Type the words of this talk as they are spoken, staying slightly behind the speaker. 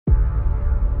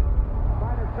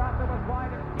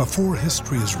Before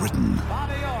history is written,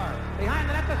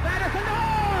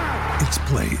 it's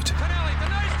played.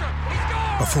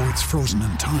 Before it's frozen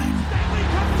in time,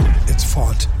 it's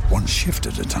fought one shift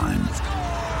at a time.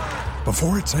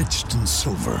 Before it's etched in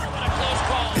silver,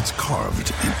 it's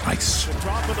carved in ice.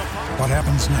 What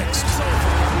happens next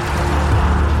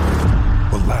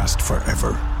will last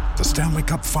forever. The Stanley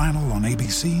Cup Final on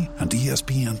ABC and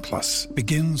ESPN Plus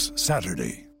begins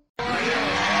Saturday.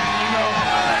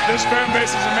 This fan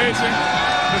base is amazing.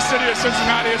 The city of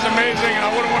Cincinnati is amazing, and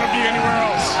I wouldn't want to be anywhere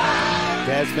else.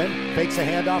 Desmond fakes a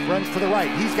handoff, runs to the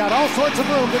right. He's got all sorts of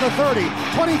room to the 30,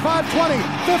 25, 20,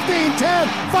 15, 10,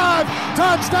 5,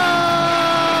 touchdown!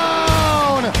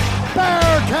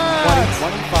 Bearcats!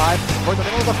 25, toward the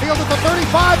middle of the field at the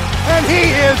 35, and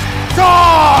he is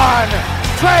gone!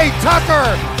 Trey Tucker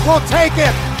will take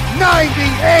it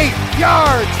 98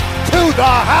 yards to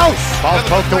the house. Ball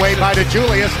poked away by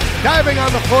DeJulius. Diving on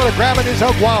the floor to grab it is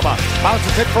Oguama.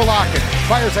 Bounces it for Lockett.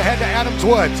 Fires ahead to Adams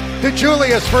Woods.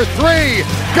 DeJulius for three.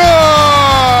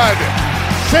 Good!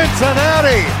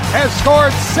 Cincinnati has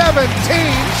scored 17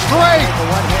 straight. The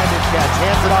one-handed catch.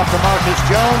 Hands it off to Marcus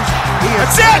Jones. He is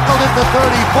tackled at the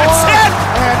 34.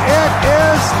 And it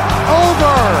is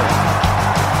over.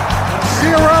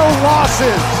 0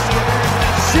 losses.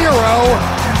 0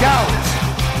 doubt.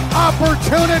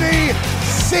 Opportunity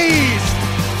seized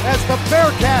as the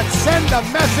Bearcats send a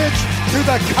message to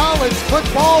the college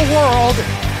football world.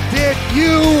 Did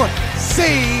you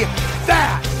see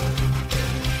that?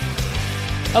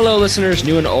 Hello, listeners,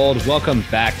 new and old. Welcome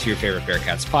back to your favorite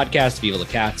Bearcats podcast, Viva the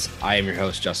Cats. I am your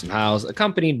host, Justin Hiles,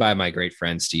 accompanied by my great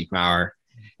friend, Steve Maurer,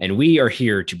 and we are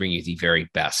here to bring you the very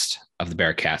best of the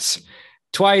Bearcats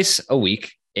twice a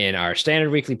week in our standard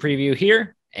weekly preview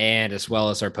here, and as well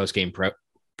as our post-game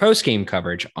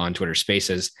coverage on Twitter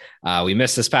Spaces. We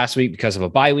missed this past week because of a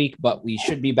bye week, but we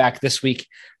should be back this week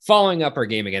following up our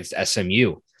game against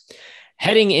SMU.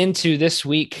 Heading into this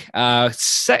week,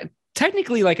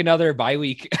 technically like another bye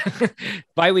week.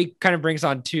 Bye week kind of brings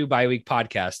on 2 bye week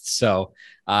podcasts. So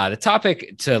the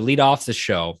topic to lead off the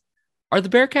show, are the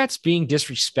Bearcats being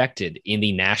disrespected in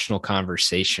the national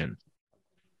conversation?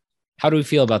 How do we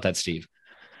feel about that, Steve?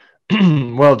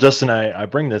 Well, Justin, I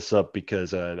bring this up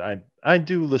because I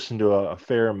do listen to a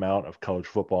fair amount of college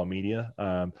football media.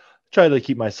 Try to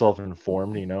keep myself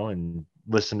informed, and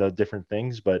listen to different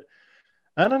things. But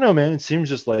I don't know, man. It seems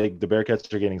just like the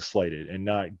Bearcats are getting slighted and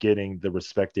not getting the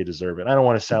respect they deserve. And I don't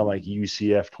want to sound like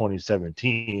UCF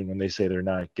 2017 when they say they're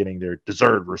not getting their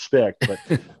deserved respect. But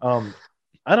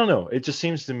I don't know. It just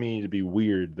seems to me to be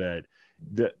weird that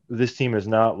this team has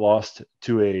not lost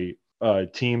to a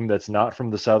team that's not from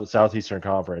the Southeastern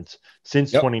Conference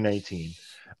since 2019,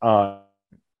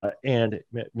 and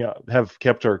have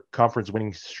kept our conference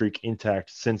winning streak intact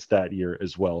since that year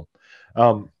as well.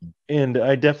 And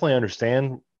I definitely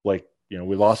understand, we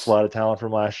lost a lot of talent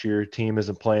from last year. Team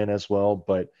isn't playing as well,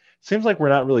 but it seems like we're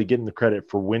not really getting the credit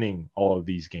for winning all of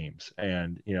these games.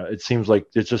 And, it seems like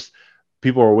it's just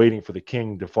people are waiting for the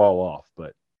king to fall off.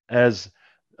 But as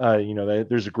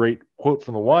there's a great quote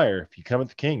from The Wire: if you come at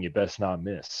the king, you best not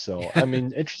miss. So I'm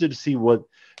interested to see what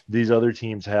these other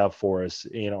teams have for us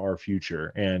in our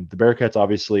future. And the Bearcats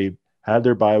obviously had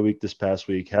their bye week this past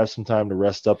week, have some time to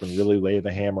rest up and really lay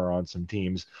the hammer on some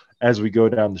teams as we go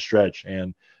down the stretch.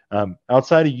 And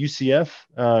outside of UCF,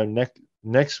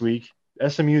 next week,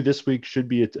 SMU this week should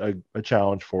be a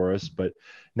challenge for us. But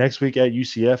next week at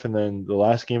UCF, and then the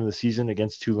last game of the season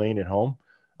against Tulane at home.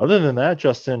 Other than that,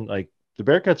 Justin, the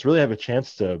Bearcats really have a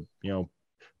chance to,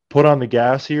 put on the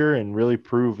gas here and really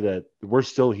prove that we're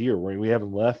still here. We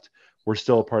haven't left. We're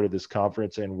still a part of this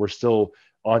conference, and we're still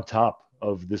on top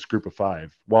of this group of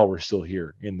 5 while we're still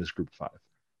here in this group of 5.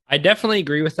 I definitely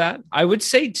agree with that. I would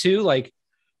say too,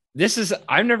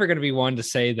 I'm never going to be one to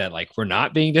say that we're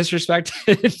not being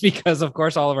disrespected because of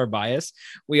course, all of our bias,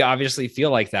 we obviously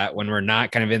feel like that when we're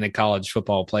not kind of in the college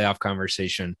football playoff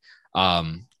conversation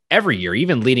every year,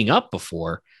 even leading up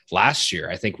before last year.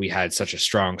 I think we had such a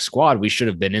strong squad. We should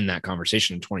have been in that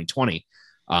conversation in 2020.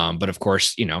 But of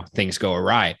course, things go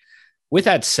awry. With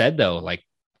that said though,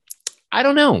 I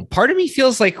don't know. Part of me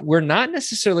feels like we're not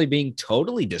necessarily being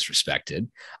totally disrespected.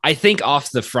 I think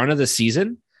off the front of the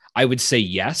season, I would say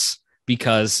yes,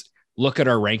 because look at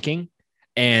our ranking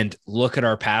and look at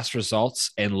our past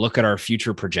results and look at our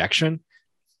future projection.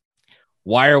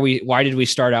 Why did we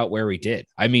start out where we did?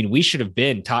 We should have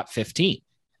been top 15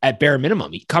 at bare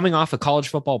minimum, coming off a college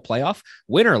football playoff,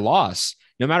 win or loss,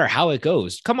 no matter how it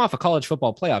goes, come off a college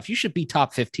football playoff, you should be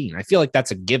top 15. I feel like that's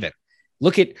a given.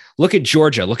 Look at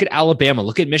Georgia, look at Alabama,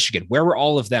 look at Michigan. Where were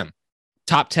all of them?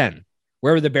 Top 10.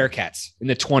 Where were the Bearcats? In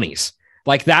the 20s.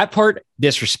 Like that part,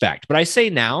 disrespect. But I say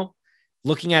now,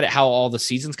 looking at it, how all the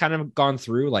seasons kind of gone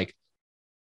through, like,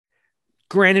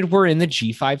 granted, we're in the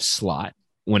G5 slot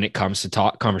when it comes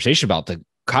to conversation about the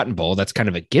Cotton Bowl. That's kind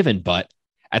of a given. But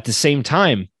at the same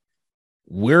time,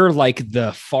 we're like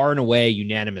the far and away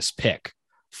unanimous pick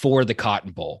for the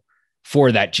Cotton Bowl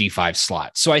for that G5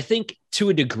 slot. So I think to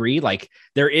a degree, like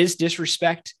there is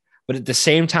disrespect, but at the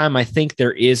same time, I think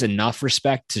there is enough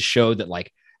respect to show that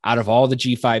like out of all the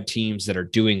G5 teams that are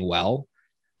doing well,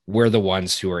 we're the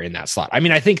ones who are in that slot. I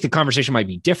mean, I think the conversation might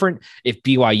be different if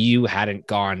BYU hadn't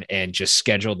gone and just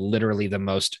scheduled literally the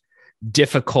most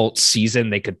difficult season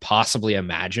they could possibly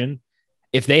imagine.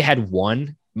 If they had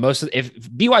won if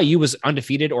BYU was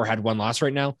undefeated or had one loss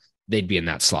right now, they'd be in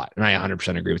that slot. And I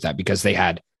 100% agree with that because they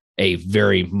had a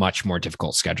very much more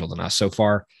difficult schedule than us so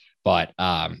far. But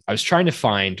I was trying to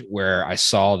find where I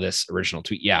saw this original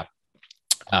tweet. Yeah.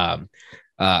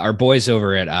 Our boys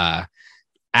over at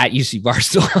UC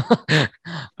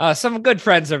Barstool, some good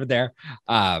friends over there,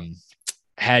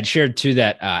 had shared too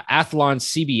that Athlon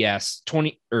CBS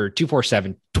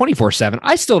 24/7.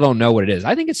 I still don't know what it is.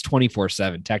 I think it's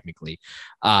 24/7 technically.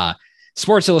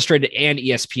 Sports Illustrated and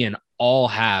ESPN all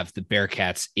have the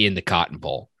Bearcats in the Cotton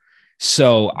Bowl.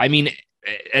 So, I mean,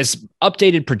 as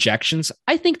updated projections,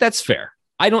 I think that's fair.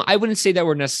 I wouldn't say that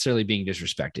we're necessarily being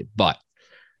disrespected, but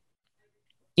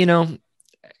you know,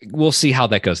 we'll see how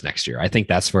that goes next year. I think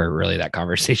that's where really that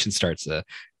conversation starts to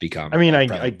become. I mean,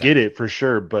 I get it for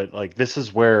sure, but like this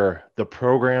is where the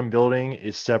program building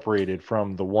is separated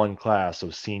from the one class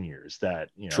of seniors that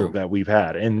that we've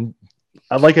had. And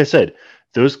like I said,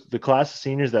 the class of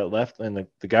seniors that left and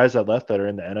the guys that left that are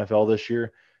in the NFL this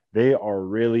year, they are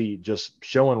really just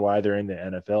showing why they're in the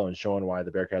NFL and showing why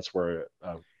the Bearcats were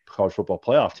a college football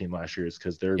playoff team last year is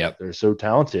because they're so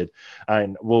talented.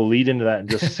 And we'll lead into that in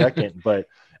just a second, but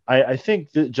I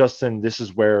think that, Justin, this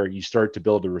is where you start to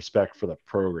build a respect for the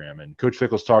program. And Coach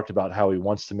Fickle's talked about how he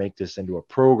wants to make this into a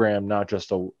program, not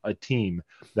just a team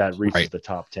that reaches the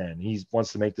top 10. He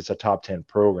wants to make this a top 10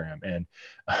 program. And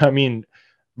I mean,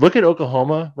 look at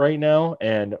Oklahoma right now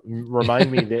and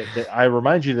remind me that I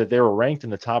remind you that they were ranked in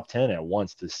the top 10 at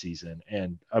once this season.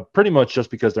 And pretty much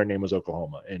just because their name was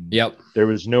Oklahoma. And there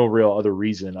was no real other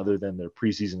reason other than their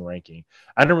preseason ranking.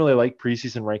 I don't really like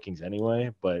preseason rankings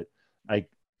anyway, but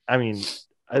I mean,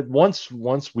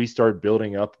 once we start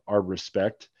building up our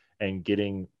respect and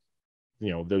getting,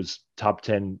 those top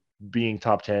 10 being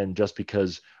top 10 just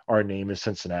because our name is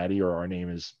Cincinnati or our name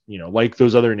is, like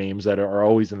those other names that are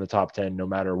always in the top 10, no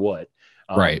matter what.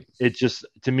 Right. It just,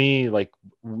 to me, like,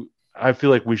 I feel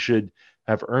like we should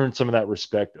have earned some of that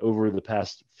respect over the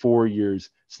past 4 years.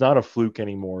 It's not a fluke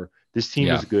anymore. This team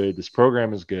is good. This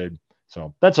program is good.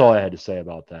 So that's all I had to say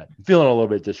about that. I'm feeling a little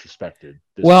bit disrespected.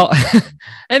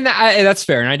 And that's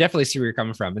fair. And I definitely see where you're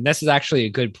coming from. And this is actually a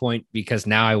good point because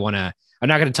now I'm not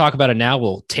going to talk about it now.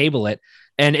 We'll table it.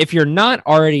 And if you're not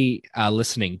already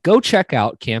listening, go check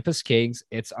out Campus Kings.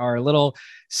 It's our little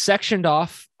sectioned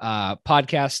off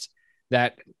podcast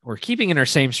that we're keeping in our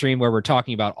same stream where we're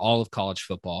talking about all of college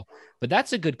football. But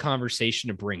that's a good conversation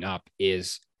to bring up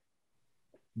is,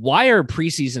 why are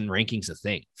preseason rankings a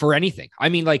thing for anything? I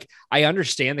mean, like, I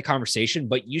understand the conversation,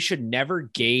 but you should never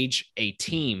gauge a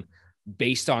team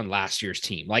based on last year's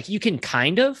team. Like, you can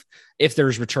kind of, if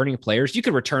there's returning players, you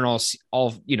could return all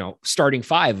starting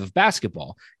 5 of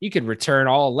basketball. You could return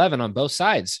all 11 on both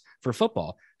sides for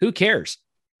football. Who cares?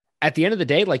 At the end of the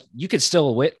day, like, you could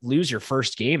still lose your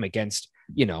first game against,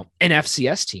 an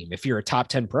FCS team if you're a top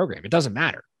 10 program. It doesn't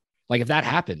matter. Like, if that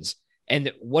happens.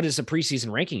 And what does a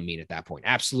preseason ranking mean at that point?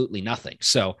 Absolutely nothing.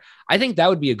 So I think that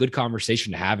would be a good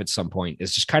conversation to have at some point,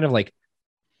 is just kind of like,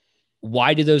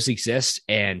 why do those exist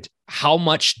and how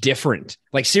much different,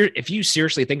 like, if you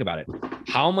seriously think about it,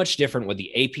 how much different would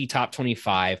the AP top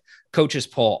 25 coaches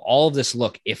poll, all of this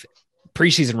look if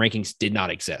preseason rankings did not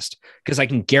exist? Because I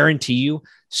can guarantee you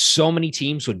so many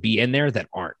teams would be in there that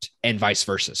aren't, and vice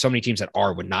versa. So many teams that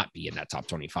are would not be in that top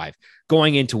 25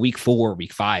 going into week 4,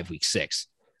 week 5, week 6.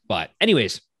 But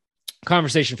anyways,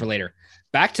 conversation for later.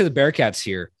 Back to the Bearcats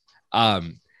here.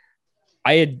 I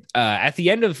had at the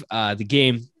end of the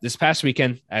game this past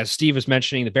weekend, as Steve was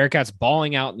mentioning, the Bearcats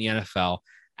balling out in the NFL.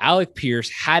 Alec Pierce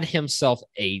had himself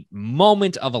a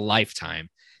moment of a lifetime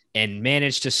and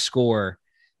managed to score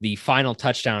the final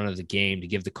touchdown of the game to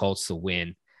give the Colts the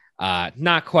win.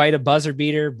 Not quite a buzzer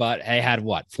beater, but he had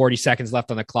 40 seconds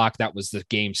left on the clock. That was the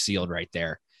game sealed right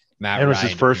there. Matt and it was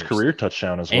his first career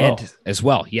touchdown as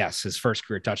well. Yes, his first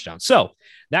career touchdown. So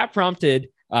that prompted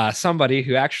somebody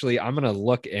who actually, I'm going to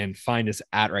look and find his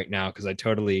 @ right now because I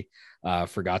totally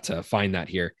forgot to find that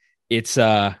here. It's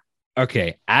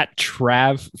Okay, at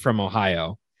Trav from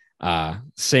Ohio.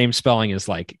 Same spelling as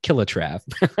like Killatrav.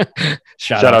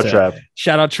 Shout out Trav.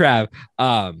 Shout out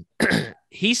Trav.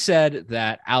 He said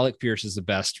that Alec Pierce is the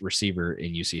best receiver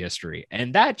in UC history.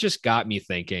 And that just got me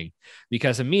thinking,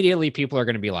 because immediately people are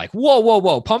going to be like,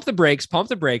 whoa, pump the brakes.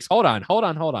 Hold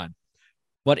on.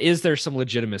 But is there some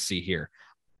legitimacy here?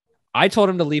 I told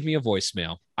him to leave me a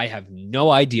voicemail. I have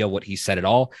no idea what he said at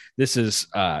all. This is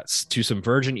to some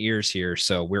virgin ears here,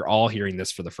 so we're all hearing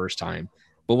this for the first time.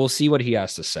 But we'll see what he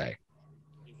has to say.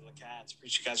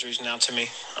 Appreciate you guys reaching out to me.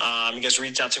 You guys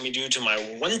reached out to me due to my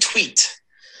one tweet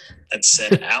that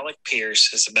said Alec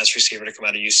Pierce is the best receiver to come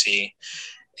out of UC,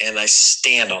 and I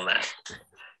stand on that.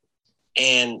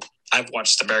 And I've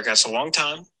watched the Bearcats a long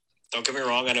time. Don't get me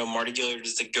wrong. I know Mardy Gilyard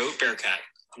is the GOAT Bearcat.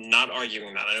 I'm not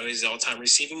arguing that. I know he's the all-time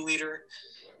receiving leader.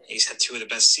 He's had 2 of the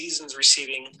best seasons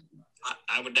receiving.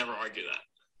 I would never argue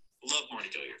that. Love Mardy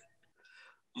Gilyard.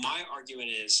 My argument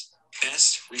is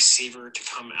best receiver to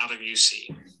come out of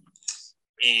UC.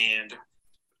 And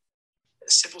a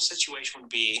simple situation would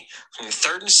be from the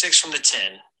 3rd and 6 from the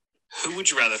 10, who would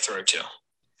you rather throw to?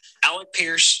 Alec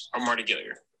Pierce or Mardy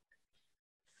Gilyard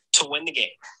to win the game?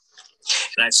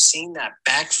 And I've seen that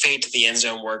back fade to the end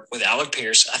zone work with Alec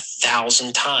Pierce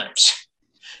 1,000 times.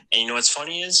 And you know what's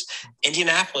funny is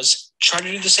Indianapolis tried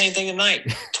to do the same thing tonight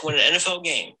to win an NFL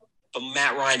game. But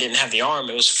Matt Ryan didn't have the arm.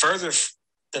 It was further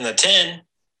than the 10,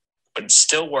 but it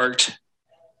still worked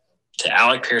to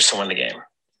Alec Pierce to win the game.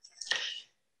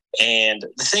 And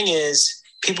the thing is,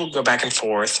 people go back and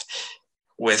forth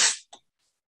with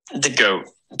the GOAT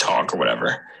talk or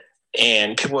whatever.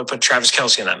 And people would put Travis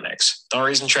Kelce in that mix. The only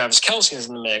reason Travis Kelce is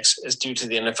in the mix is due to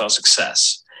the NFL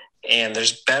success. And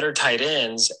there's better tight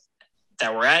ends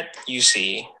that were at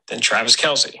UC than Travis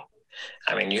Kelce.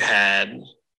 I mean, you had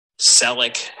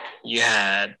Selleck, you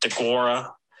had DeGora.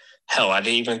 Hell, I'd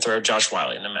even throw Josh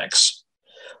Wiley in the mix.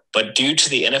 But due to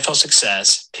the NFL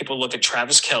success, people look at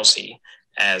Travis Kelce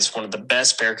as one of the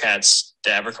best Bearcats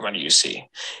to ever come out of UC.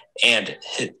 And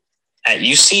at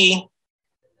UC,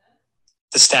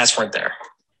 the stats weren't there.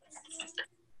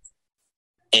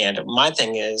 And my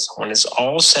thing is, when it's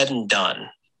all said and done,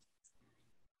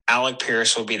 Alec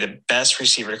Pierce will be the best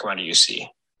receiver to come out of UC.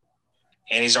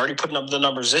 And he's already putting up the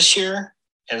numbers this year,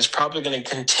 and it's probably going to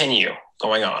continue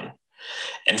going on.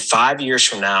 And 5 years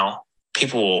from now,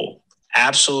 people will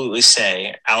absolutely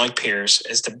say Alec Pierce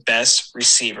is the best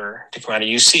receiver to come out of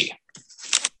UC.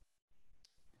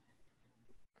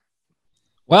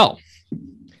 Well,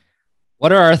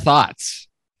 what are our thoughts?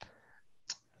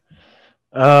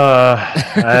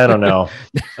 I don't know.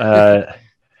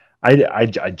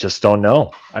 I just don't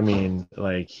know. I mean,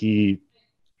 like, he's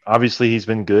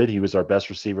been good. He was our best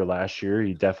receiver last year.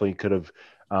 He definitely could have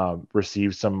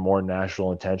received some more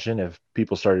national attention if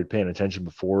people started paying attention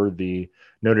before the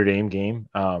Notre Dame game.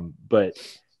 But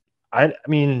I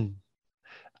mean,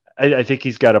 I think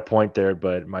he's got a point there,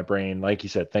 but my brain, like you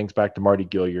said, thanks back to Mardy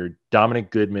Gilyard, Dominic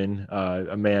Goodman,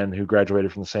 a man who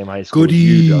graduated from the same high school as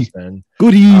you, Justin.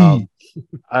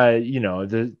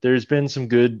 There's been some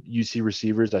good UC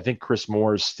receivers. I think Chris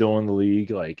Moore is still in the league.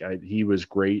 Like, he was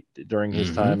great during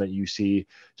his time at UC,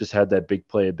 just had that big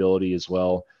playability as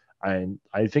well. And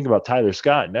I think about Tyler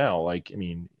Scott now. Like, I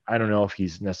mean, I don't know if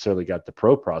he's necessarily got the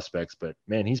pro prospects, but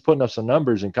man, he's putting up some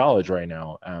numbers in college right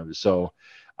now. So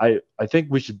I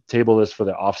think we should table this for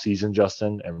the off season,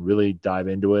 Justin, and really dive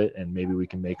into it. And maybe we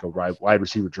can make a wide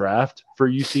receiver draft for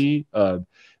UC.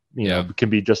 It can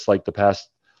be just like the past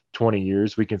 20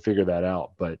 years. We can figure that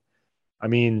out. But I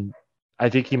mean, I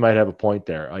think he might have a point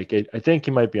there. Like, I think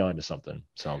he might be onto something.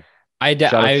 So I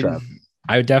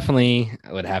definitely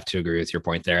would have to agree with your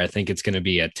point there. I think it's going to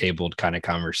be a tabled kind of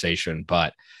conversation,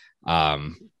 but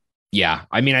yeah,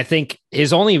 I mean, I think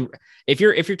his only, if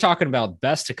you're talking about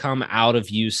best to come out of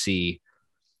UC,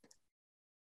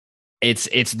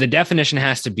 it's the definition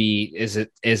has to be, is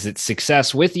it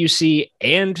success with UC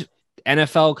and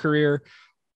NFL career,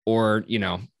 or,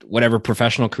 whatever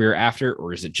professional career after,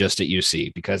 or is it just at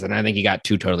UC? Because then I think you got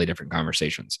 2 totally different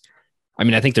conversations. I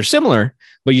mean, I think they're similar,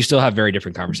 but you still have very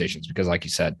different conversations because, like you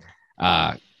said,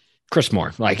 Chris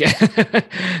Moore, like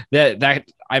that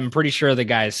I'm pretty sure the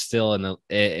guy's still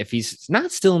if he's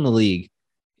not still in the league,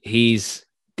 he's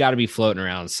got to be floating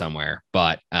around somewhere.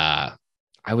 But I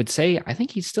would say, I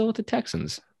think he's still with the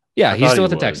Texans. Yeah, he's still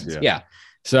with the Texans. Yeah.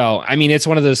 So, I mean, it's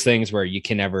one of those things where you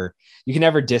can never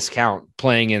discount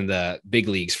playing in the big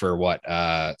leagues for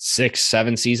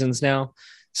 6-7 seasons now.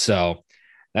 So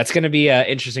that's going to be an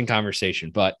interesting conversation,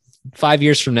 but 5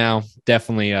 years from now,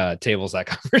 definitely tables that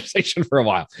conversation for a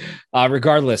while.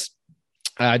 Regardless,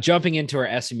 jumping into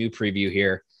our SMU preview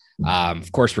here,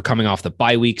 Of course, we're coming off the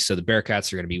bye week, so the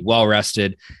Bearcats are going to be well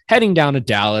rested, heading down to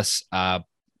Dallas,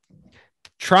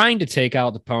 trying to take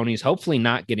out the Ponies, hopefully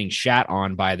not getting shat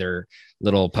on by their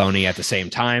little pony at the same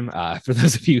time. For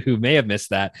those of you who may have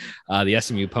missed that, the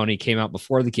SMU pony came out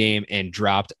before the game and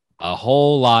dropped a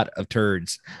whole lot of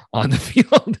turds on the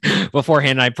field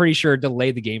beforehand. And I'm pretty sure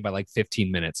delayed the game by like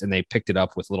 15 minutes, and they picked it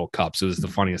up with little cups. It was the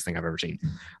funniest thing I've ever seen. It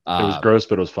was gross,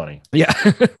 but it was funny. Yeah.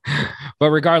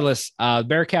 But regardless,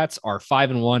 Bearcats are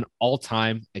 5-1 all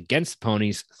time against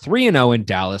ponies, 3-0 in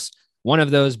Dallas. One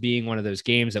of those being one of those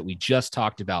games that we just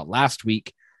talked about last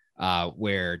week,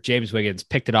 where James Wiggins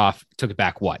picked it off, took it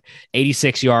back,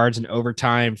 86 yards in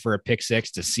overtime for a pick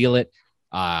six to seal it.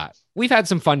 We've had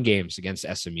some fun games against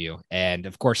SMU. And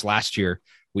of course, last year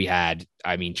we had,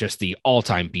 just the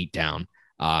all-time beatdown,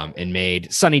 and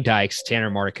made Sonny Dykes, Tanner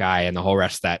Mordecai, and the whole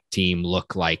rest of that team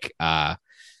look like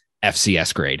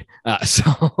FCS grade.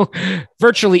 So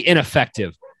virtually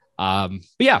ineffective. But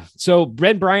yeah, so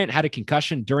Ben Bryant had a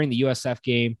concussion during the USF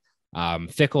game.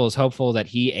 Fickle is hopeful that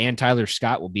he and Tyler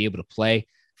Scott will be able to play.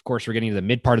 Of course, we're getting to the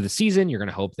mid part of the season. You're going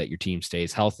to hope that your team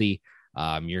stays healthy.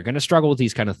 You're going to struggle with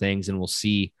these kind of things, and we'll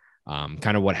see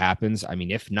kind of what happens.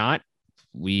 If not,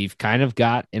 we've kind of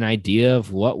got an idea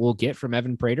of what we'll get from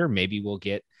Evan Prater. Maybe we'll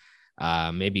get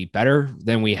maybe better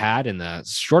than we had in the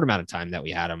short amount of time that we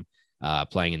had him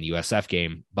playing in the USF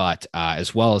game. But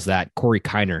as well as that, Corey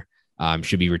Kiner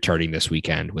should be returning this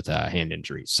weekend with a hand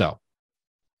injury. So.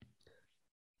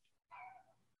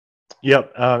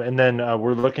 Yep. And then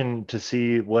we're looking to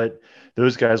see what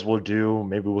those guys will do.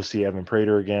 Maybe we'll see Evan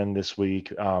Prater again this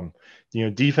week.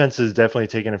 Defense has definitely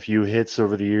taken a few hits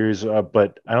over the years,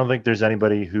 but I don't think there's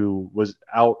anybody who was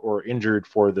out or injured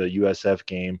for the USF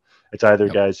game. It's either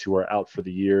guys who are out for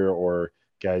the year or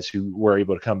guys who were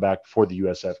able to come back for the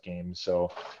USF game.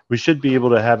 So we should be able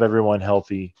to have everyone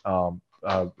healthy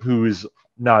who is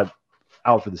not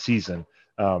out for the season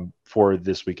for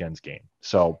this weekend's game.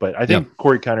 So, but I think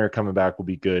Corey Kiner coming back will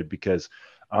be good because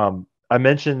I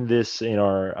mentioned this in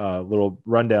our little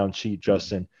rundown sheet,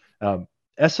 Justin.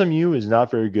 SMU is not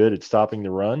very good at stopping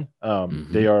the run.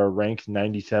 They are ranked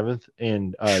 97th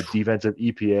in defensive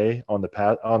EPA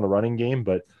on the running game,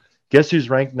 but guess who's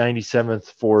ranked 97th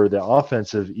for the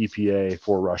offensive EPA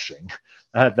for rushing?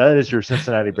 That is your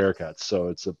Cincinnati Bearcats. So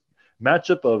it's a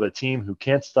matchup of a team who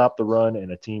can't stop the run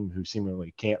and a team who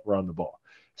seemingly can't run the ball.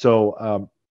 So,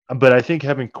 but I think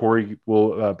having Corey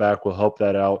back will help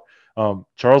that out.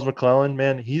 Charles McClellan,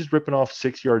 man, he's ripping off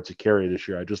 6 yards a carry this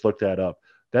year. I just looked that up.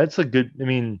 That's a good.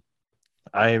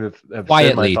 I have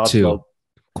quietly too.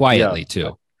 Quietly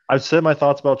too. I've said my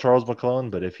thoughts about Charles McClellan,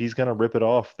 but if he's going to rip it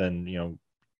off, then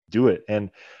do it. And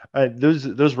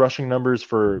those rushing numbers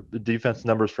for the defense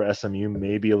numbers for SMU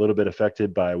may be a little bit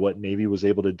affected by what Navy was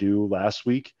able to do last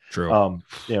week. True.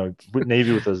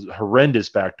 Navy with a horrendous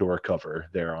backdoor cover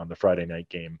there on the Friday night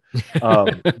game.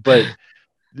 But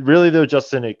really though,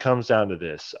 Justin, it comes down to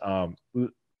this.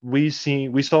 We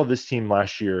saw this team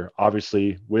last year,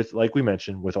 obviously, with, like we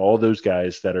mentioned, with all those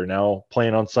guys that are now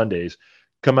playing on Sundays,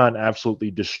 come out and absolutely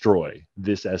destroy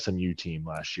this SMU team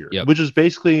last year, which was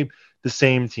basically the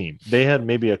same team. They had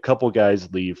maybe a couple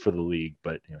guys leave for the league,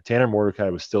 but Tanner Mordecai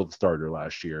was still the starter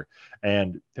last year,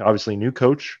 and obviously new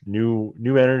coach, new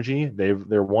energy. They're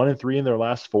 1-3 in their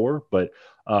last 4, but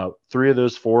 3 of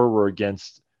those 4 were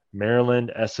against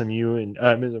Maryland, SMU, and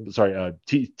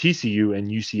TCU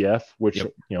and UCF, which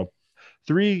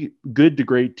 3 good to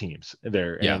great teams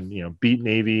there, and beat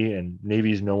Navy, and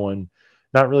Navy's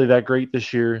not really that great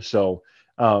this year. So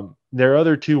their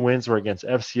other 2 wins were against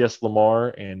FCS Lamar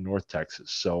and North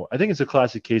Texas. So I think it's a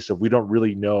classic case of we don't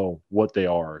really know what they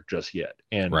are just yet.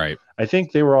 And I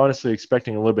think they were honestly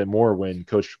expecting a little bit more when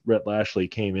Coach Rhett Lashley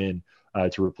came in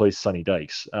to replace Sonny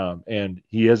Dykes, and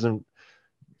he hasn't.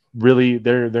 Really,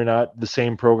 they're not the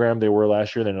same program they were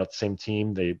last year. They're not the same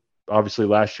team. They obviously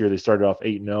last year they started off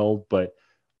 8-0, but it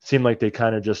seemed like they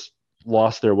kind of just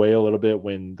lost their way a little bit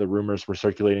when the rumors were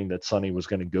circulating that Sonny was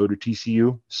going to go to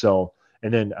TCU. So,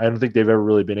 and then I don't think they've ever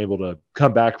really been able to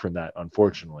come back from that,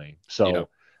 unfortunately. So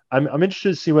I'm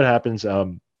interested to see what happens.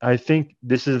 I think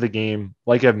this is the game,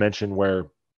 like I've mentioned, where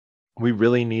we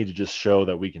really need to just show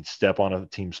that we can step on a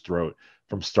team's throat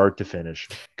from start to finish,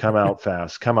 come out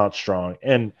fast, come out strong.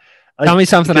 And tell me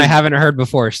something I haven't heard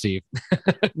before, Steve.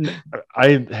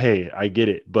 I get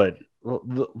it, but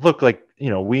look, like,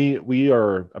 we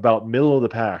are about middle of the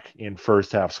pack in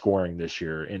first half scoring this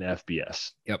year in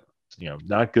FBS. Yep.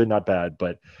 not good, not bad,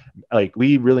 but like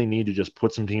we really need to just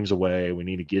put some teams away. We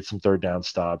need to get some third down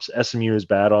stops. SMU is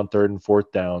bad on third and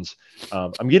fourth downs.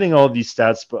 I'm getting all of these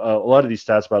stats, a lot of these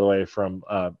stats, by the way, from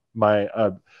my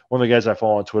one of the guys I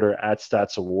follow on Twitter at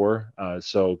Stats of War.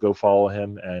 So go follow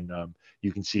him, and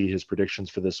you can see his predictions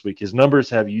for this week. His numbers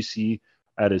have UC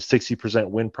at a 60%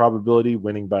 win probability,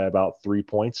 winning by about 3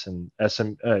 points, and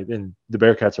and the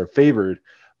Bearcats are favored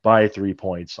by 3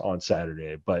 points on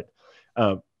Saturday. But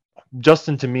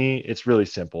Justin, to me, it's really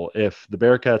simple. If the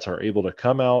Bearcats are able to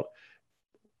come out,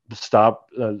 stop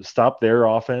their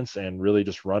offense and really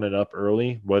just run it up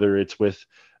early, whether it's with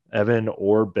Evan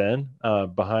or Ben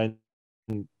behind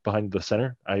the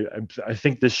center, I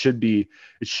think this should be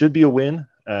a win.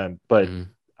 But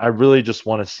I really just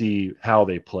want to see how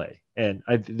they play. And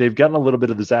they've gotten a little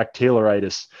bit of the Zach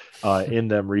Tayloritis in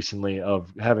them recently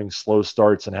of having slow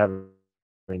starts and having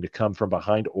to come from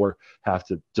behind or have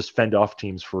to just fend off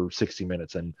teams for 60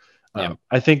 minutes. And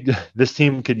I think this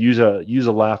team could use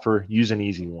a laugher, use an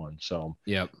easy one. So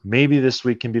maybe this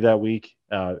week can be that week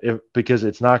because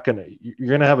you're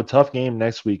going to have a tough game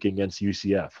next week against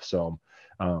UCF. So,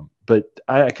 but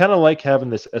I kind of like having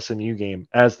this SMU game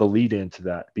as the lead into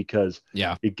that because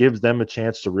it gives them a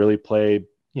chance to really play,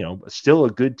 still a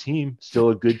good team,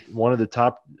 still one of the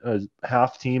top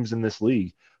half teams in this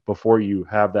league before you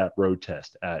have that road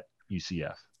test at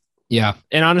UCF. Yeah.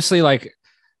 And honestly, I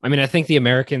think the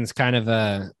Americans kind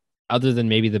of, other than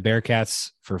maybe the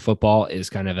Bearcats for football, is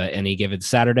kind of any given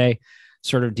Saturday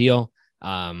sort of deal.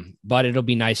 But it'll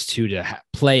be nice too to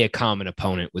play a common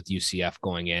opponent with UCF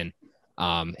going in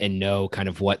and know kind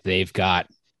of what they've got,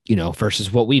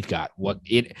 versus what we've got.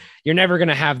 You're never going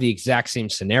to have the exact same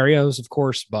scenarios, of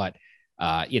course, but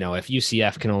if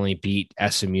UCF can only beat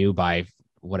SMU by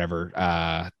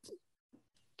whatever,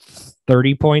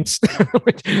 30 points,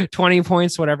 20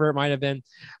 points, whatever it might have been.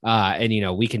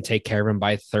 And, we can take care of them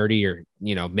by 30 or,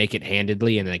 make it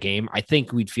handedly in the game. I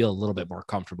think we'd feel a little bit more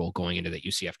comfortable going into the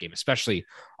UCF game, especially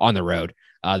on the road.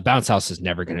 The bounce house is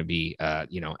never going to be,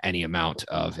 any amount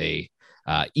of a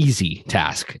easy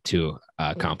task to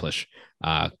accomplish.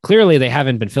 Clearly they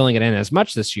haven't been filling it in as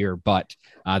much this year, but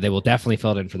they will definitely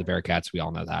fill it in for the Bearcats. We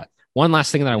all know that. One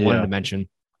last thing that I wanted to mention,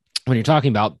 when you're talking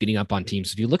about beating up on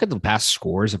teams, if you look at the past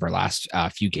scores of our last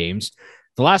few games,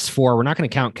 the last four, we're not going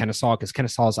to count Kennesaw because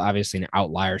Kennesaw is obviously an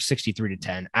outlier,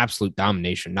 63-10, absolute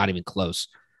domination, not even close.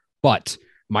 But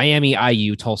Miami,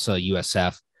 IU, Tulsa,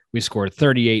 USF, we scored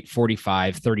 38,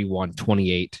 45, 31,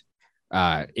 28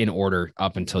 in order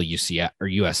up until UCF or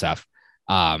USF,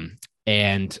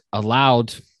 and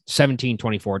allowed 17,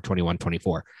 24, 21,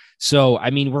 24. So,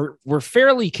 we're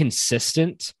fairly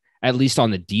consistent, at least on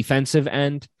the defensive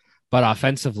end. But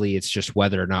offensively, it's just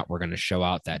whether or not we're going to show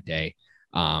out that day.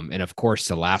 And of course,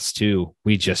 the last two,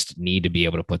 we just need to be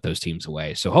able to put those teams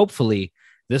away. So hopefully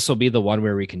this will be the one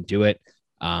where we can do it.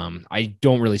 I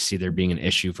don't really see there being an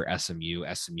issue for SMU.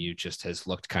 SMU just has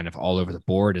looked kind of all over the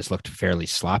board, has looked fairly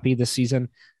sloppy this season.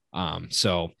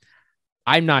 So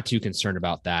I'm not too concerned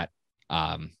about that.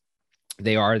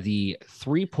 They are the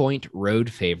 3-point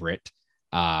road favorite.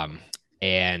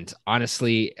 And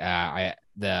honestly,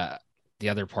 the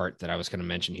other part that I was going to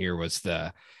mention here was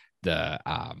the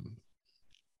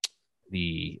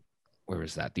where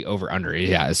was that? The over under.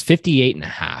 Yeah, it's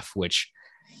 58.5, which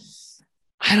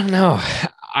I don't know.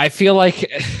 I feel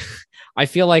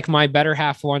like my better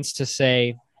half wants to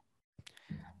say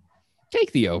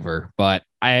take the over, but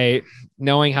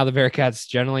knowing how the Bearcats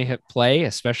generally play,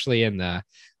 especially in the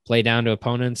play down to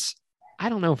opponents, I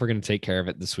don't know if we're going to take care of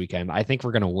it this weekend. I think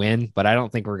we're going to win, but I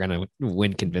don't think we're going to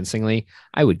win convincingly.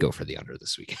 I would go for the under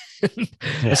this weekend,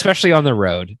 especially on the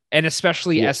road, and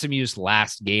especially SMU's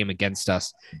last game against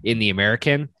us in the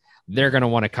American. They're going to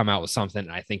want to come out with something.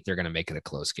 And I think they're going to make it a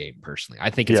close game. Personally, I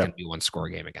think it's going to be one score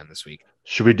game again this week.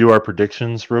 Should we do our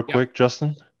predictions real quick,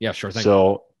 Justin? Yeah, sure.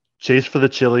 So chase for the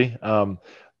chili.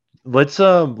 Let's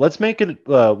make it.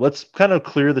 Let's kind of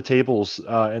clear the tables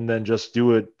and then just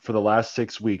do it for the last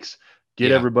 6 weeks.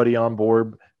 Get everybody on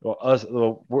board.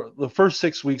 The first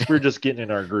 6 weeks, we're just getting in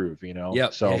our groove,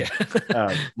 Yep. So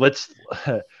let's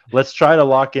try to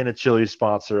lock in a chili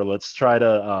sponsor. Let's try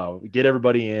to get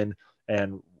everybody in,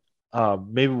 and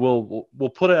maybe we'll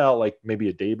put it out like maybe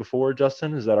a day before.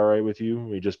 Justin, is that all right with you?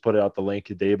 We just put out the link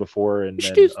a day before, and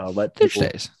then let people.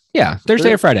 Thursdays. Yeah,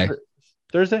 Thursday or Friday.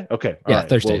 Thursday. Okay. Yeah, all right.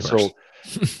 Thursday. Well,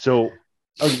 so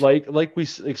like we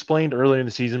explained earlier in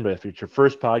the season, but if it's your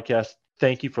first podcast,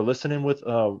 thank you for listening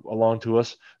along to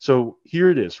us. So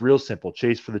here it is, real simple.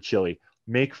 Chase for the chili.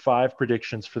 Make 5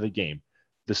 predictions for the game.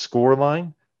 The score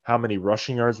line, how many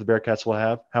rushing yards the Bearcats will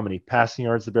have, how many passing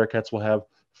yards the Bearcats will have,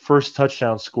 first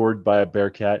touchdown scored by a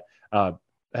Bearcat,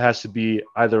 It has to be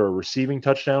either a receiving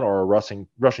touchdown or a rushing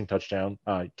touchdown.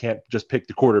 You can't just pick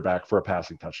the quarterback for a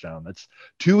passing touchdown. That's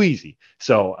too easy.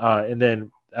 So, and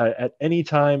then at any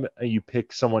time you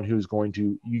pick someone who's going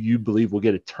to, you believe will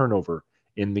get a turnover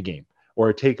in the game or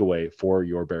a takeaway for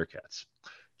your Bearcats.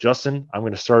 Justin, I'm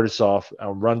going to start us off.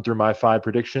 I'll run through my 5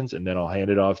 predictions and then I'll hand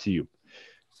it off to you.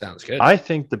 Sounds good. I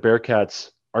think the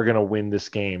Bearcats are going to win this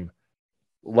game.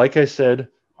 Like I said,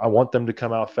 I want them to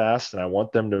come out fast and I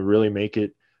want them to really make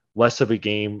it less of a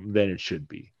game than it should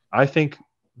be. I think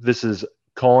this is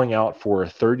calling out for a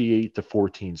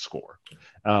 38-14 score.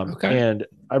 And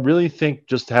I really think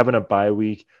just having a bye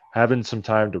week, having some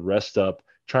time to rest up,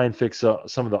 try and fix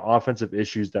some of the offensive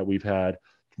issues that we've had,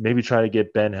 maybe try to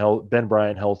get Ben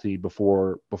Bryant healthy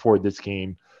before this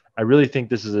game. I really think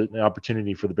this is an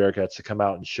opportunity for the Bearcats to come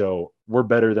out and show we're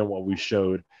better than what we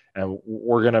showed, and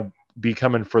we're going to be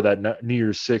coming for that New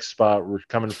Year's 6 spot. We're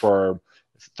coming for our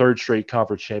 3rd straight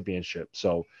conference championship.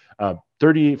 So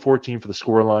 38-14 for the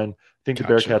scoreline. I think the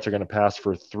Bearcats are going to pass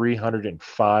for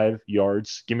 305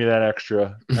 yards. Give me that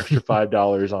extra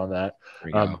 $5 on that.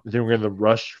 Then we're going to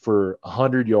rush for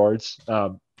 100 yards.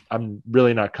 I'm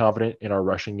really not confident in our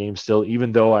rushing game still,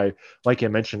 even though like I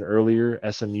mentioned earlier,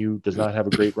 SMU does not have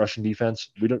a great rushing defense.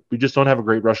 We just don't have a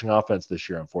great rushing offense this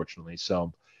year, unfortunately.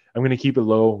 So I'm going to keep it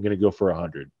low. I'm going to go for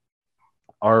 100.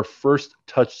 Our first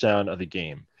touchdown of the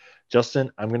game.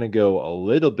 Justin, I'm going to go a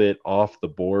little bit off the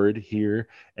board here,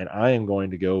 and I am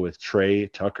going to go with Trey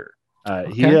Tucker. I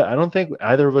don't think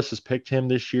either of us has picked him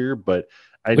this year, but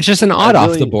which is an odd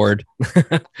off the board. Off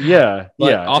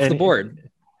the board.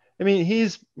 I mean,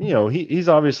 he's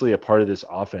obviously a part of this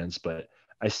offense, but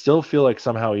I still feel like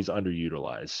somehow he's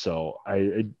underutilized. So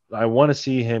I want to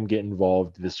see him get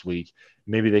involved this week.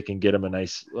 Maybe they can get him a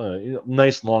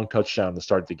nice long touchdown to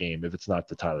start the game if it's not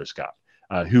to Tyler Scott,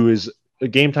 who is a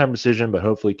game time decision, but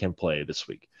hopefully can play this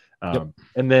week. And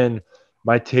then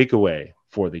my takeaway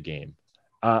for the game,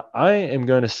 I am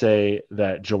going to say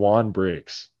that Jawan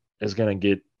Briggs is going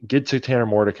to get to Tanner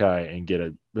Mordecai and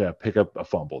pick up a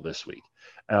fumble this week.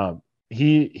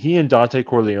 He and Dante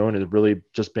Corleone have really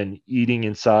just been eating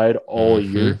inside all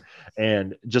year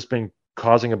and just been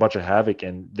causing a bunch of havoc.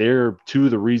 And they're 2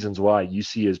 of the reasons why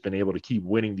UC has been able to keep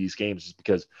winning these games is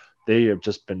because they have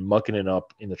just been mucking it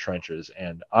up in the trenches.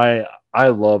 And I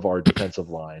love our defensive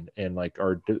line and like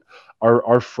our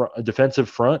defensive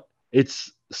front.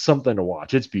 It's something to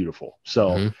watch. It's beautiful.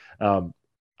 So I'm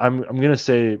going to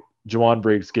say Jawan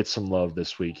Briggs gets some love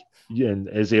this week and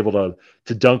is able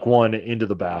to dunk one into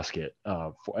the basket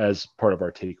as part of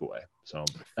our takeaway. So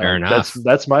fair enough.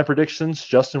 That's my predictions.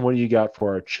 Justin, what do you got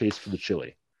for our chase for the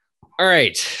chili? All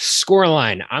right.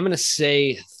 Scoreline. I'm going to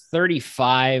say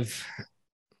 35.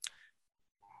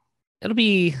 It'll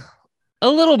be a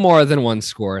little more than one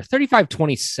score.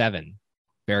 35-27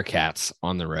 Bearcats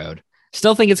on the road.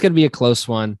 Still think it's going to be a close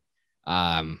one.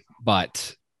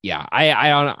 But yeah,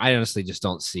 I honestly just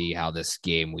don't see how this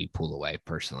game we pull away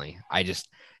personally.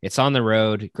 It's on the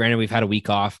road. Granted, we've had a week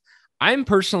off. I'm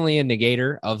personally a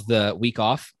negator of the week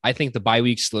off. I think the bye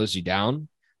week slows you down,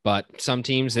 but some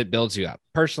teams it builds you up.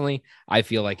 Personally, I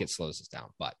feel like it slows us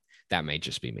down, but that may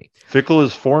just be me. Fickle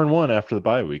is 4-1 after the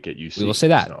bye week at UC. We will say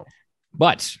that. So.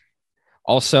 But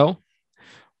also,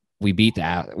 we beat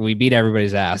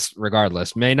everybody's ass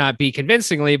regardless. May not be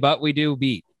convincingly, but we do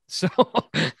beat. So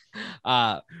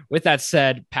with that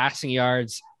said, passing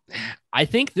yards, I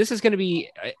think this is going to be,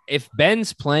 if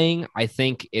Ben's playing, I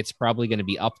think it's probably going to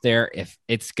be up there. If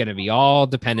it's going to be all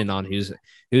dependent on who's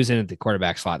in the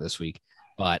quarterback slot this week.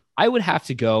 But I would have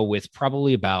to go with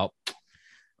probably about, I'm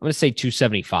going to say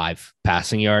 275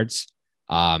 passing yards.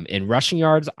 In rushing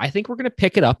yards, I think we're going to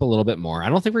pick it up a little bit more. I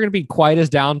don't think we're going to be quite as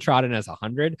downtrodden as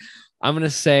 100. I'm going to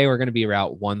say we're going to be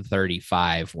around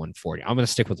 135, 140. I'm going to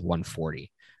stick with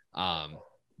 140.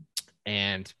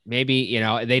 And maybe,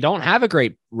 they don't have a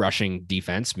great rushing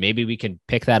defense. Maybe we can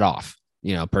pick that off,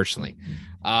 personally.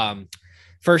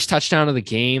 First touchdown of the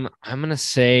game, I'm going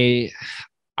to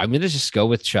just go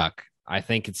with Chuck. I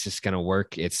think it's just going to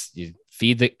work. It's you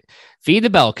feed the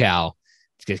bell cow.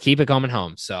 It's going to keep it coming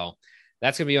home. So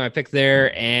that's going to be my pick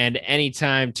there. And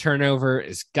anytime turnover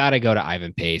is got to go to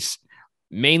Ivan Pace,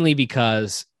 mainly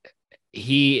because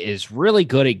he is really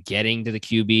good at getting to the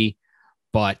QB.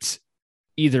 But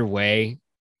either way,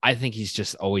 I think he's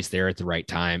just always there at the right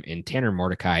time. And Tanner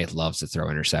Mordecai loves to throw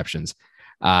interceptions.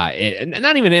 And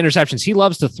not even interceptions. He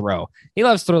loves to throw. He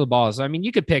loves to throw the balls. I mean,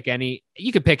 you could pick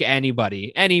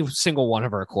anybody, any single one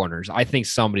of our corners. I think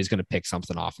somebody's going to pick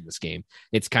something off in this game.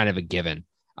 It's kind of a given.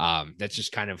 That's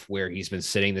just kind of where he's been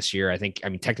sitting this year. I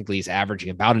mean, technically he's averaging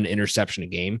about an interception a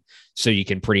game. So you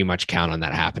can pretty much count on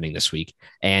that happening this week.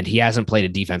 And he hasn't played a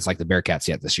defense like the Bearcats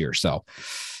yet this year. So,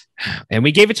 and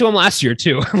we gave it to him last year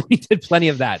too. We did plenty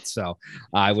of that. So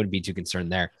I wouldn't be too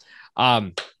concerned there.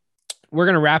 We're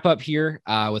going to wrap up here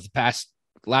with the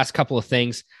last couple of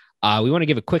things. We want to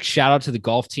give a quick shout out to the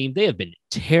golf team. They have been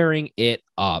tearing it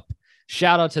up.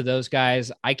 Shout out to those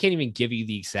guys. I can't even give you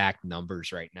the exact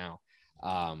numbers right now.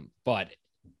 But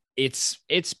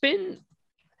they've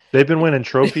been winning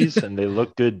trophies and they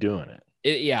look good doing it.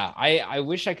 I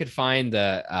wish I could find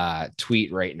the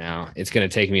tweet right now. It's going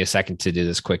to take me a second to do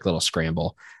this quick little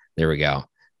scramble. There we go.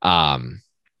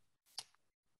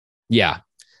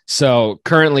 So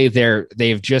currently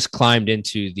they've just climbed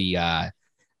into the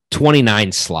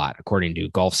 29 slot, according to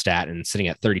GolfStat, and sitting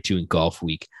at 32 in Golf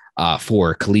Week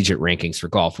for collegiate rankings for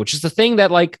golf, which is the thing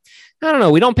that, like, I don't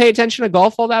know, we don't pay attention to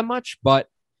golf all that much, but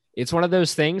it's one of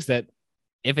those things that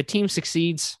if a team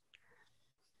succeeds,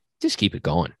 just keep it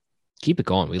going. Keep it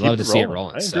going. We love to see it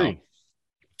rolling. So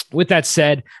with that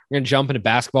said, we're going to jump into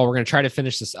basketball. We're going to try to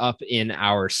finish this up in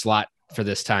our slot for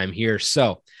this time here.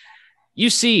 So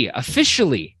UC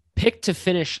officially picked to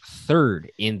finish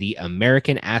third in the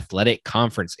American Athletic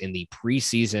Conference in the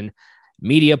preseason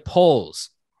media polls.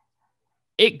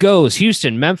 It goes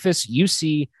Houston, Memphis,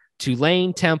 UC,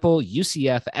 Tulane, Temple,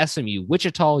 UCF, SMU,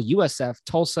 Wichita, USF,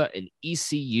 Tulsa, and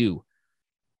ECU.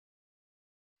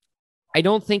 I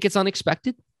don't think it's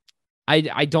unexpected.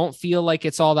 I don't feel like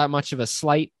it's all that much of a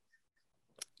slight.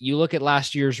 You look at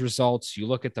last year's results. You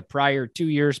look at the prior 2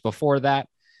 years before that.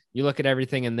 You look at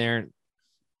everything in there.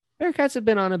 Bearcats have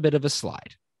been on a bit of a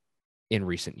slide in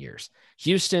recent years.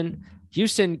 Houston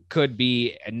could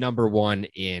be number one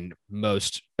in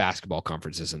most basketball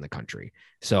conferences in the country.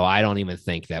 So I don't even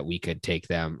think that we could take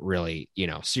them really,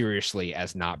 seriously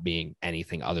as not being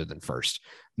anything other than first.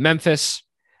 Memphis,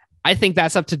 I think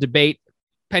that's up to debate.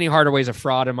 Penny Hardaway's a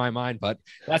fraud in my mind, but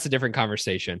that's a different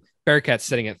conversation. Bearcats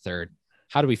sitting at third.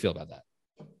 How do we feel about that?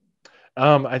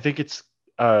 I think it's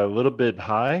a little bit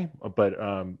high, but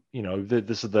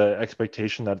this is the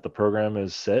expectation that the program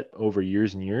has set over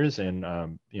years and years.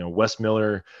 And Wes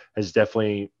Miller has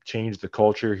definitely changed the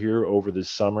culture here over this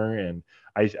summer. And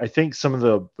I think some of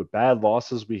the bad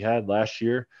losses we had last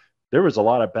year, there was a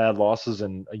lot of bad losses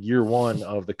in year one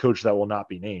of the coach that will not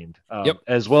be named,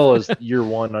 as well as year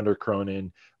one under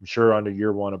Cronin. I'm sure under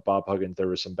year one of Bob Huggins, there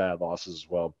were some bad losses as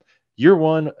well. Year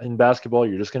one in basketball,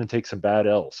 you're just going to take some bad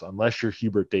L's unless you're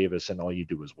Hubert Davis and all you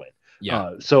do is win.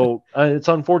 Yeah. So it's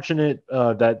unfortunate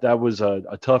that was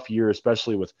a tough year,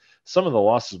 especially with some of the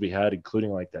losses we had,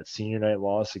 including like that senior night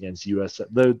loss against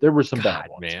USF. There were some bad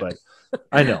ones, man. But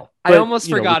I know. I almost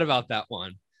forgot about that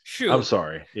one. Shoot. I'm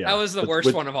sorry. Yeah. That was the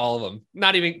worst one of all of them.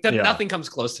 Nothing comes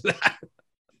close to that.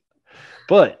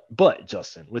 But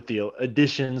Justin, with the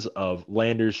additions of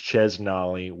Landers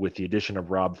Chesnally, with the addition of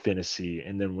Rob Finney,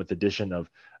 and then with the addition of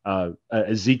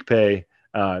Ezekpe,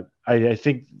 I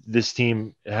think this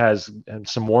team has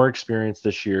some more experience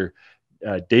this year.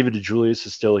 David DeJulius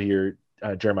is still here.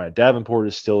 Jeremiah Davenport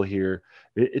is still here.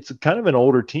 It's kind of an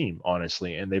older team,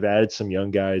 honestly, and they've added some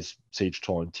young guys, Sage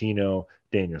Tolentino,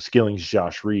 Daniel Skillings,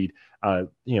 Josh Reed.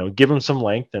 Give them some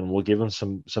length and we'll give them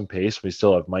some pace. We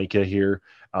still have Micah here,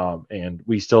 and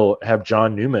we still have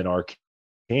John Newman, our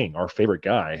king, our favorite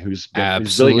guy, who's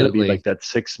really going to be like that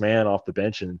sixth man off the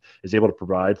bench and is able to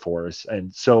provide for us.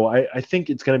 And so I think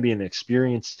it's going to be an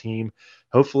experienced team.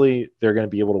 Hopefully they're going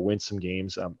to be able to win some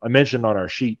games. I mentioned on our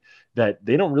sheet that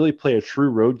they don't really play a true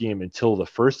road game until the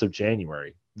 1st of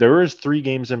January. There is 3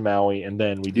 games in Maui, and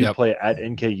then we do play at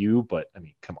NKU, but I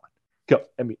mean, come on.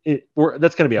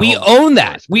 That's going to be we own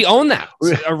that. We own that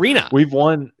arena. We've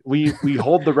won. We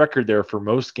hold the record there for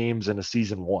most games in a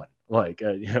season one. Like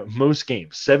most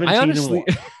games,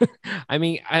 17-1. I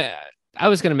mean, I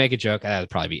was going to make a joke. That would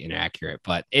probably be inaccurate,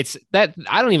 but it's that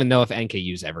I don't even know if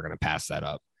NKU is ever going to pass that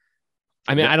up.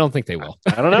 I mean, I don't think they will.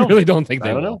 I don't know. I really don't think they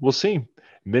will. I don't know. We'll see.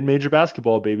 Mid-major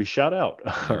basketball, baby. Shout out.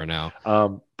 Never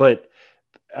know. But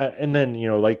and then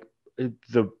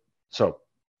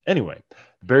anyway.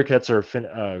 Bearcats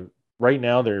are right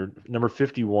now. They're number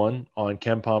 51 on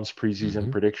KenPom's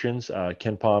preseason predictions.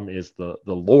 KenPom is the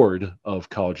lord of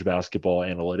college basketball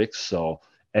analytics, so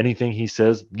anything he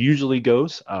says usually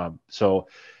goes.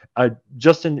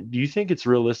 Justin, do you think it's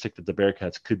realistic that the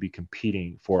Bearcats could be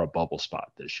competing for a bubble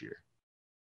spot this year?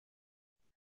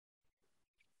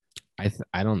 I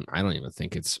don't even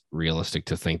think it's realistic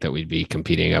to think that we'd be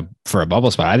competing for a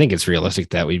bubble spot. I think it's realistic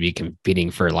that we'd be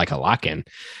competing for like a lock-in.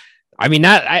 I mean,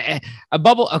 a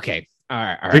bubble. Okay. All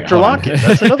right. Victor Lockett.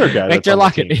 That's another guy. Victor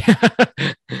Lockett.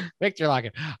 Victor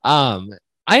Lockett.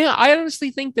 I I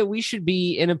honestly think that we should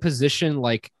be in a position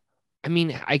like, I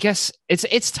mean, I guess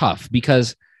it's tough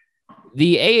because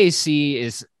the AAC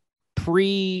is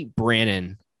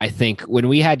pre-Brannon. I think when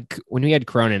we had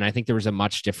Cronin, I think there was a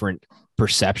much different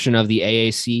perception of the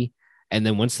AAC. And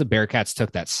then once the Bearcats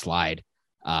took that slide,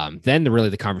 then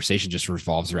the conversation just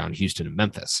revolves around Houston and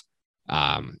Memphis.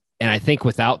 And I think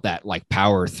without that like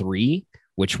power three,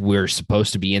 which we're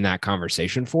supposed to be in that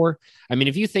conversation for. I mean,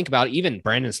 if you think about even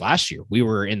Brandon's last year, we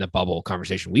were in the bubble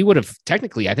conversation. We would have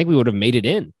technically, I think we would have made it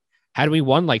in. Had we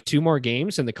won like 2 more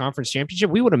games in the conference championship,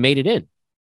 we would have made it in.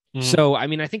 So, I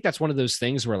mean, I think that's one of those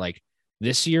things where like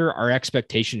this year, our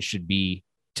expectation should be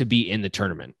to be in the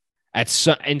tournament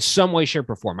in some way, shape,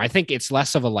 or form. I think it's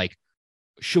less of a like,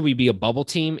 should we be a bubble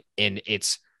team? And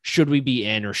it's, should we be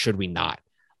in or should we not?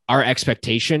 Our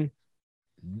expectation,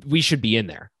 we should be in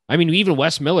there. I mean, even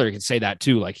Wes Miller can say that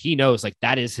too. Like he knows like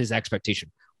that is his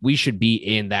expectation. We should be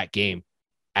in that game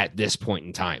at this point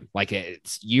in time. Like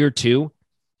it's year 2.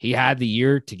 He had the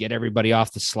year to get everybody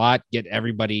off the slot, get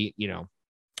everybody,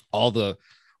 all the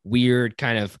weird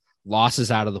kind of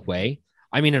losses out of the way.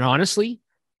 I mean, and honestly,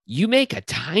 you make a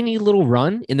tiny little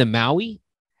run in the Maui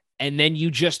and then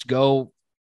you just go,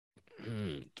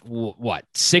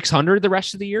 600 the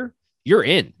rest of the year, you're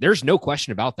in. There's no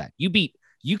question about that.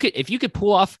 If you could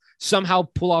somehow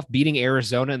pull off beating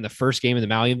Arizona in the first game of the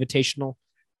Maui Invitational,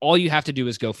 all you have to do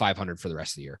is go 500 for the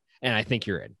rest of the year. And I think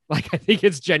you're in. Like, I think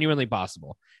it's genuinely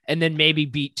possible. And then maybe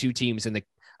beat 2 teams in the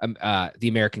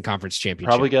American Conference Championship.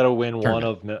 Probably got to win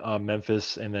tournament. one of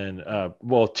Memphis and then,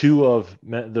 2 of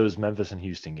those Memphis and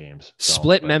Houston games.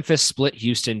 Memphis, split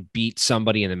Houston, beat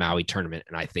somebody in the Maui tournament,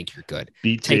 and I think you're good.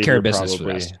 Take care of business for the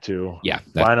rest. Too. Yeah.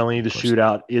 Finally, the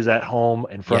shootout is at home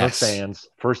in front of fans.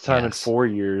 First time in 4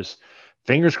 years.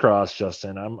 Fingers crossed,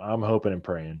 Justin. I'm hoping and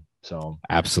praying. So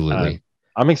absolutely.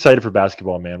 I'm excited for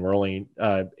basketball, man. We're only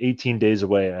 18 days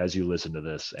away as you listen to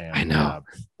this. And I know,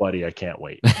 buddy, I can't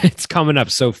wait. It's coming up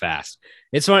so fast.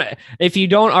 If you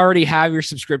don't already have your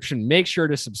subscription, make sure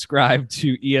to subscribe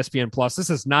to ESPN Plus. This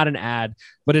is not an ad,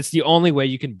 but it's the only way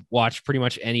you can watch pretty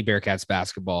much any Bearcats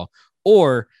basketball,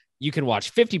 or you can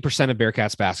watch 50% of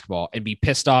Bearcats basketball and be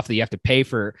pissed off that you have to pay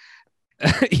for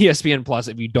ESPN Plus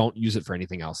if you don't use it for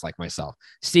anything else, like myself.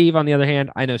 Steve, on the other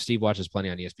hand, I know Steve watches plenty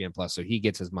on ESPN Plus, so he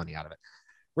gets his money out of it.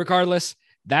 Regardless,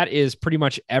 that is pretty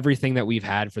much everything that we've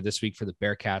had for this week for the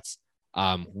Bearcats.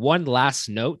 One last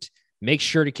note, make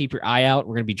sure to keep your eye out.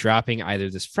 We're going to be dropping either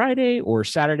this Friday or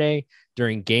Saturday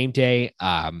during game day.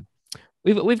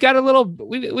 We've got a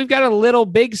little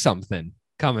big something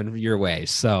coming your way.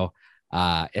 So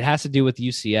it has to do with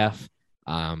UCF.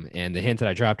 And the hint that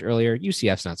I dropped earlier,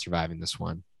 UCF's not surviving this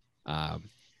one.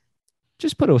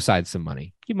 Just put aside some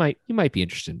money. You might be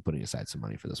interested in putting aside some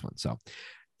money for this one. So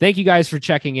thank you guys for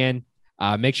checking in.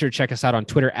 Make sure to check us out on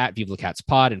Twitter at Viva La Cats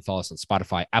Pod and follow us on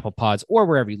Spotify, Apple Pods, or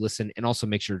wherever you listen. And also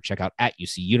make sure to check out at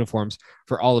UC Uniforms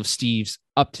for all of Steve's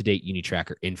up-to-date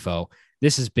UniTracker info.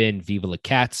 This has been Viva La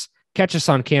Cats. Catch us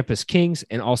on Campus Kings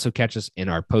and also catch us in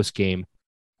our post-game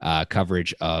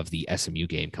coverage of the SMU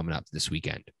game coming up this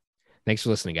weekend. Thanks for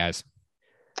listening, guys.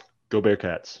 Go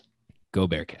Bearcats. Go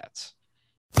Bearcats.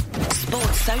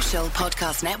 Sports Social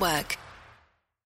Podcast Network.